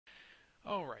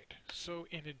Alright, so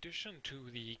in addition to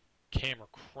the camera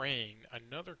crane,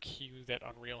 another cue that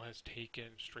Unreal has taken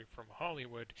straight from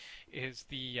Hollywood is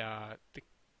the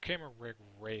camera rig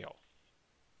rail.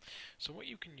 So what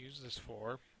you can use this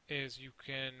for is you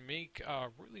can make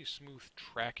really smooth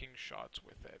tracking shots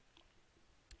with it.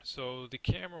 So the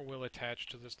camera will attach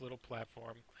to this little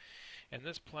platform, and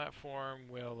this platform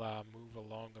will move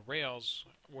along the rails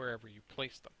wherever you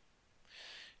place them.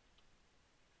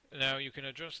 Now you can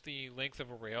adjust the length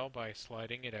of a rail by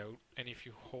sliding it out, and if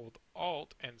you hold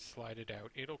Alt and slide it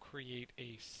out, it'll create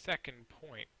a second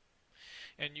point.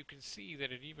 And you can see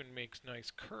that it even makes nice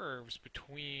curves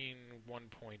between one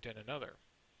point and another.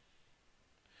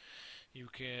 You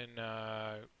can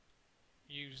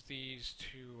use these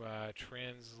to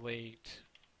translate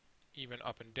even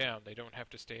up and down. They don't have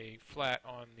to stay flat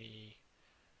on the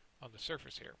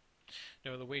surface here.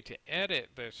 Now the way to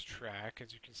edit this track,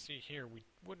 as you can see here, we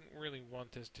wouldn't really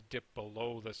want this to dip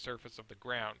below the surface of the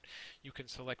ground. You can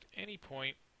select any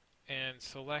point and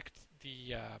select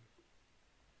the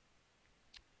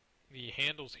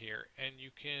handles here, and you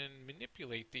can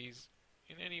manipulate these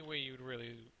in any way you'd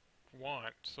really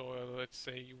want. So let's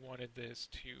say you wanted this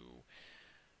to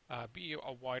be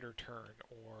a wider turn,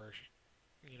 or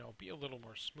be a little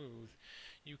more smooth.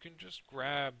 You can just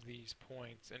grab these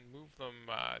points and move them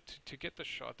to get the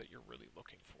shot that you're really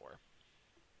looking for.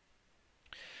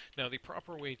 Now the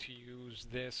proper way to use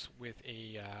this with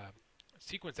a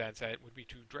sequence ad set would be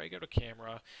to drag out a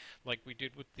camera like we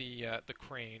did with the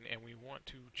crane, and we want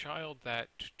to child that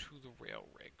to the rail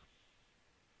rig.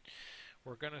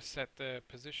 We're going to set the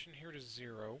position here to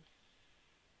 0,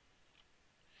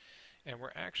 and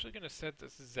we're actually going to set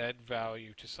this Z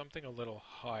value to something a little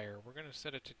higher. We're going to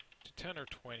set it to 10 or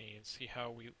 20 and see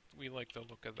how we like the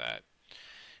look of that.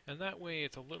 And that way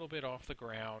it's a little bit off the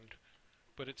ground,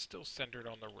 but it's still centered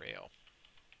on the rail.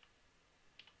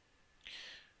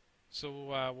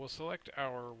 So we'll select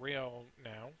our rail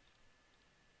now,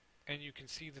 and you can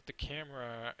see that the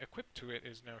camera equipped to it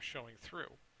is now showing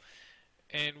through.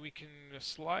 And we can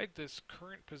slide this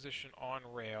current position on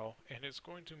rail, and it's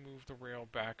going to move the rail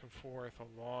back and forth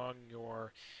along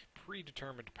your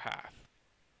predetermined path.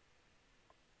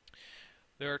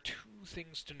 There are two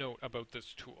things to note about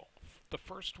this tool. The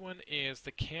first one is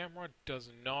the camera does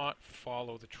not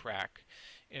follow the track.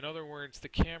 In other words, the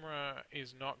camera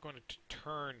is not going to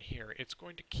turn here. It's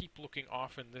going to keep looking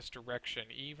off in this direction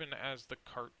even as the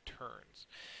cart turns.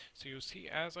 So you'll see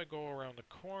as I go around the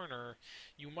corner,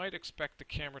 you might expect the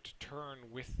camera to turn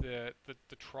with the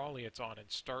trolley it's on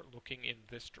and start looking in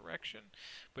this direction,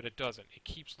 but it doesn't. It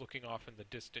keeps looking off in the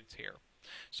distance here.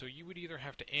 So you would either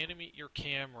have to animate your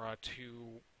camera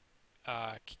to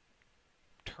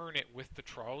turn it with the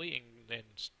trolley and then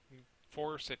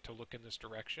force it to look in this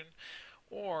direction,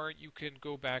 or you can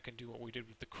go back and do what we did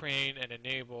with the crane and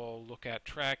enable look at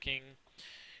tracking,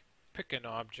 pick an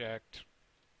object,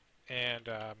 and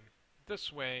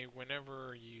this way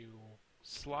whenever you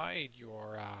slide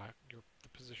the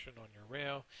position on your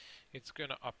rail, it's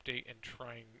going to update and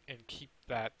try and keep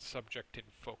that subject in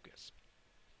focus.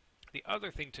 The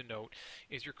other thing to note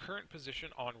is your current position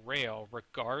on rail,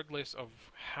 regardless of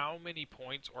how many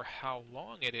points or how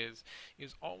long it is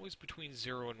always between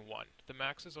 0 and 1. The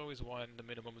max is always 1, the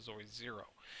minimum is always 0.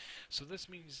 So this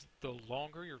means the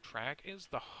longer your track is,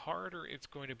 the harder it's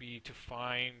going to be to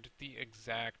find the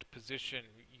exact position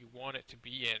you want it to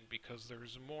be in, because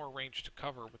there's more range to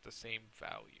cover with the same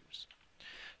values.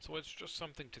 So it's just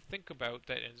something to think about,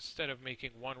 that instead of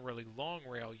making one really long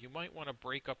rail, you might want to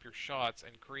break up your shots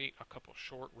and create a couple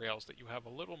short rails that you have a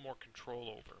little more control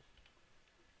over.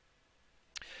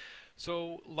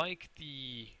 So like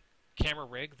the camera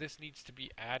rig, this needs to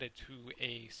be added to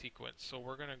a sequence. So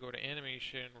we're going to go to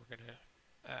animation, we're going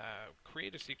to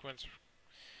create a sequence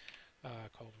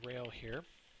called rail here.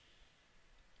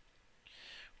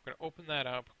 We're going to open that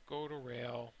up, go to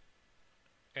rail,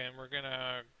 and we're going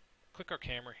to click our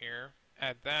camera here,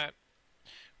 add that.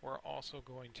 We're also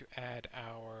going to add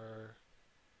our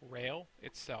rail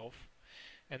itself,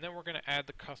 and then we're going to add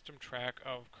the custom track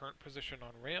of current position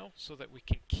on rail so that we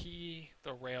can key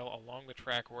the rail along the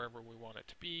track wherever we want it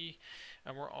to be.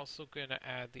 And we're also going to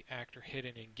add the actor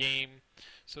hidden in game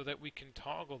so that we can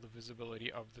toggle the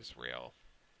visibility of this rail